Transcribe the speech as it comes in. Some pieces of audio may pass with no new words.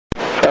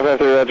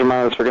553, Roger,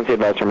 miles, frequency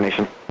advice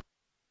termination.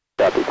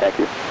 Copy, thank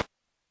you.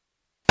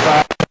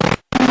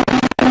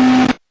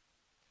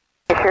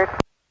 Sure.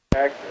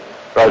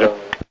 Roger.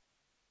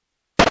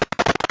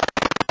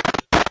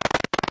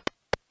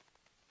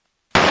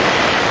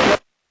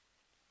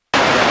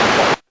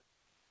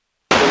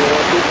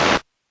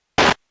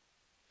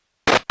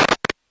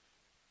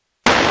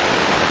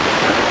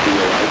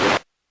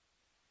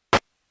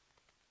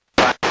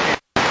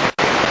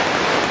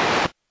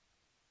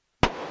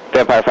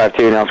 Empire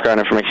 52, Nellis ground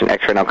information,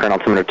 X-ray, now current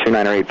altimeter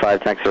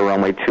 2985, taxi to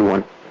runway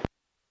 21.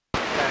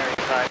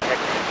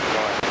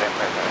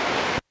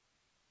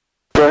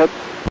 Go ahead.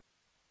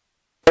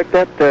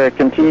 Expect that,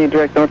 continue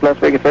direct north Las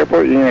Vegas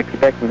Airport. You can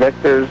expect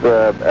vectors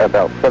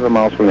about 7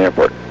 miles from the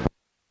airport.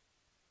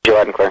 Go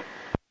ahead and clear.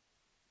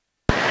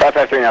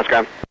 553, Nellis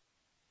ground.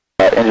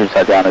 Engine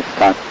side down at this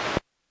time.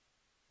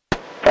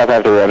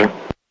 553, Roger.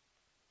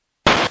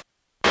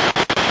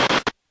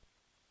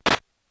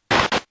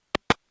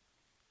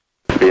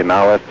 Be a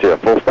mile left to a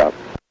full stop.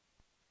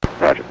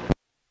 Roger.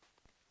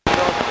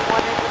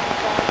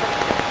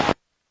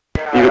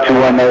 Eagle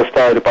 21, no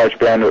star, departure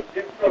beyond.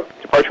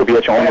 Departure will be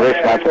at your own risk,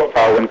 natural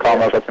power, wind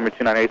calm, altimeter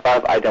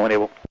 2985, ident when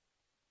able.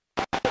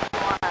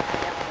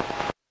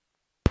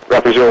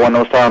 Raptor 01,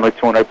 no star, runway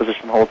 21, right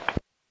position, hold.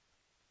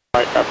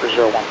 Right, Raptor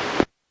 01.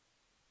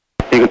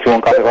 Eagle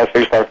 21, copy, Las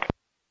Vegas Star.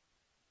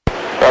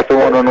 Raptor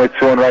 1, runway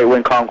 21, right,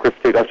 wind calm, clear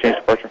for takeoff, change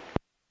departure.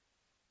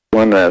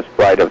 One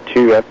flight of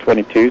 2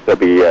 F-22s, they'll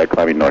be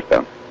climbing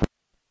northbound.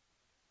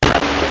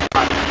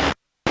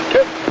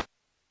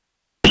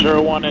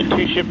 01 and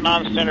 2 ship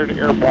non-standard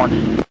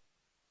airborne.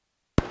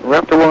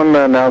 Raptor 1,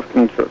 now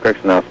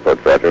correction, now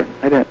support, Roger.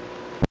 I didn't.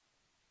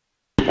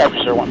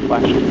 Raptor 01,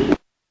 flash.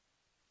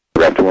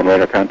 Raptor 1,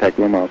 radar contact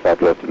 1 mile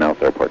southwest of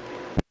Nellis Airport.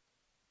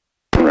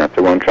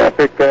 Raptor 1,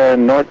 traffic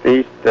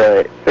northeast,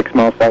 6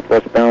 miles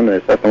southwest bound,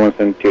 and Cessna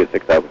 172 at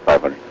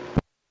 6,500.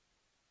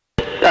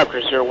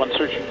 Raptor 01,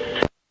 searching.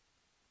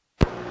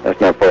 That's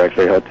not 4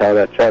 X-ray Hotel,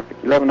 that traffic,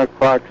 11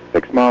 o'clock,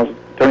 6 miles,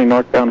 turning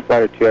northbound,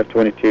 flight of 2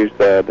 F-22s,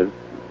 the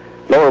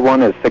lower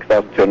one is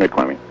 6,200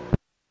 climbing.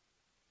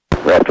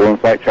 Raptor 1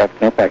 flight, traffic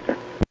no factor.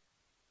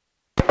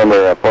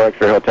 Remember, 4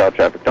 X-ray Hotel,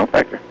 traffic no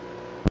factor.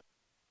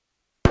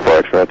 4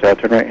 X-ray Hotel,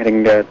 turn right,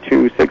 heading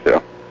 260.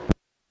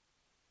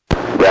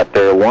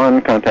 Raptor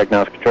 1, contact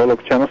Nellis Control,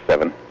 local channel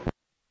 7.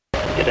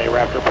 Good day,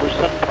 Raptor, push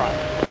 7 prime.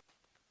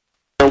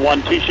 Raptor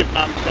 1, 2 ship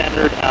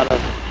non-standard out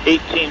of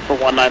 18 for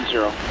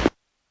 190.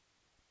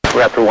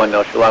 Raptor 1,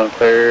 no, loud and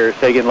clear.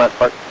 Say again, last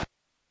part.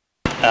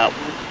 Out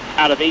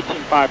of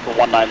 18.5 for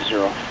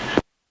 190.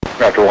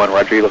 Raptor 1,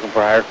 Roger, you looking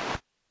for higher?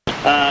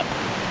 Up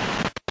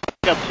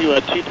to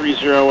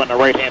 230 and a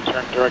right-hand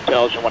turn, direct to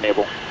Elgin when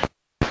able.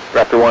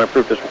 Raptor 1,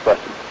 approved as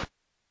requested.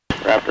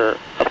 Raptor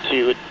up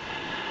to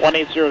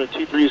 180 to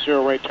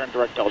 230, right turn,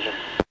 direct to Elgin.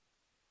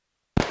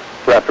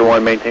 Raptor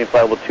 1, maintain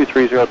flight level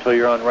 230 until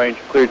you're on range.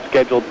 Cleared,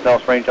 scheduled,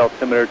 Nellis range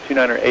altimeter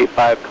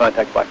 2985,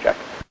 contact Blackjack.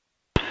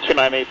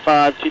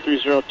 2985,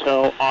 230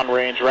 till on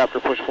range,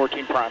 Raptor push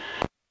 14 prime.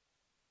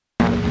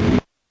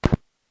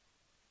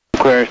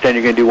 Clear, understand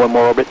you're going to do one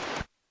more orbit?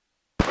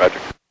 Roger.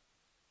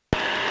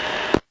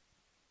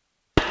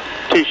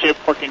 2 ship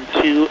working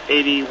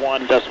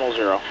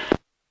 281.0.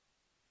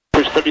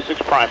 Push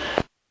 36 prime.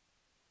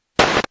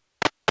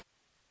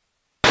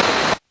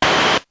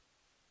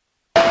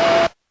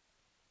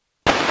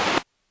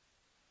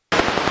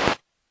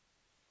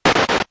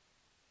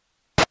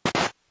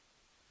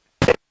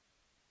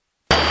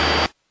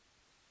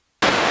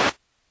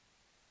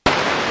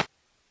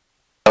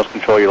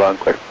 Control, you're loud and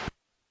clear.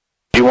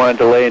 Do you want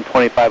to delay in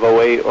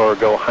 2508 or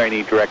go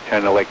Heine direct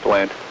 10 to Lake to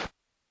land?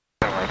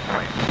 I'm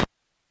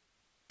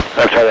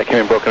sorry, that came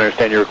in broken. I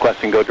understand you're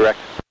requesting go direct.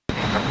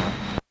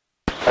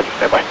 Roger,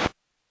 stand by.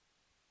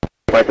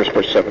 Viper's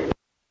push 7.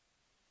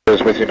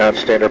 Is with you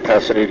non-standard,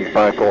 pass at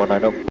 85 for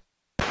 190.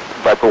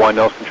 Viper 1,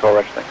 Nellis Control,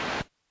 Roger, thanks.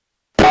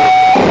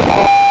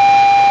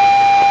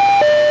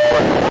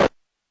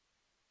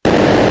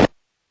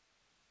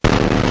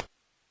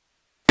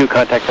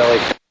 Contact LA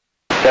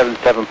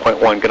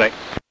 77.1, good night.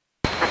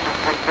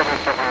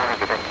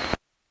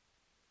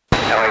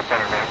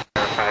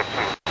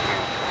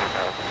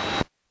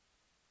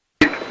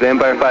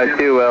 Empire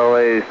 52,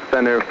 LA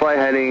Center, flight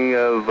heading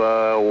of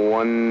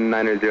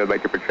 190,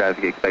 back up for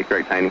traffic, expect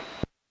direct Tiny.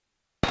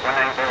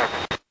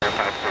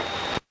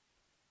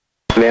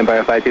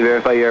 Empire 52,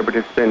 verify you are a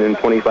participant in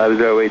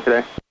 2508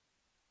 today.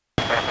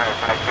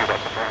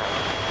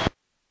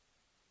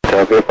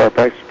 Tell for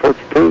practice approach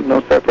approved,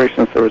 no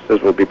separation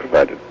services will be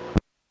provided.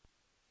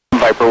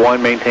 Viper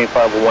 1, maintain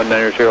flight level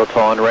 190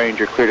 till on range.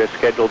 You're cleared as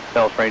scheduled.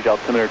 Nellis range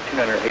altimeter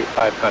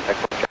 2985, contact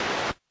Blackjack.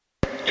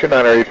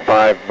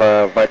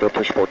 2985, Viper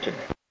push 14.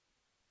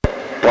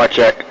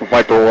 Blackjack,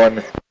 Viper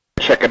 1,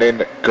 checking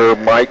in, Gur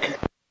Mike.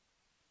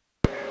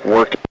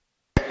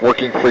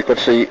 Working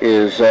frequency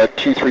is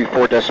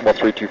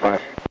 234.325.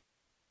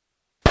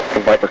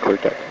 And Viper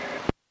cleared deck.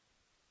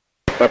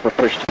 Viper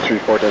push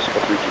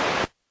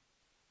 234.325.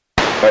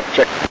 Viper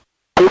check.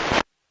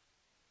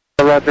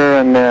 Roger,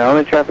 and the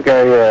only traffic I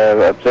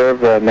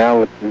observe now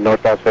with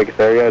North Las Vegas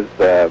area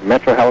is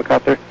Metro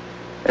helicopter.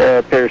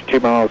 Appears 2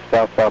 miles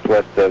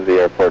south-southwest of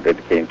the airport,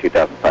 indicating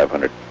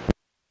 2,500.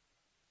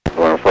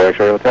 104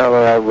 X-ray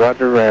Hotel,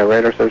 Roger,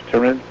 radar service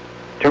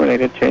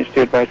terminated. Change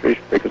to advisory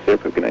frequency,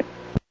 good night.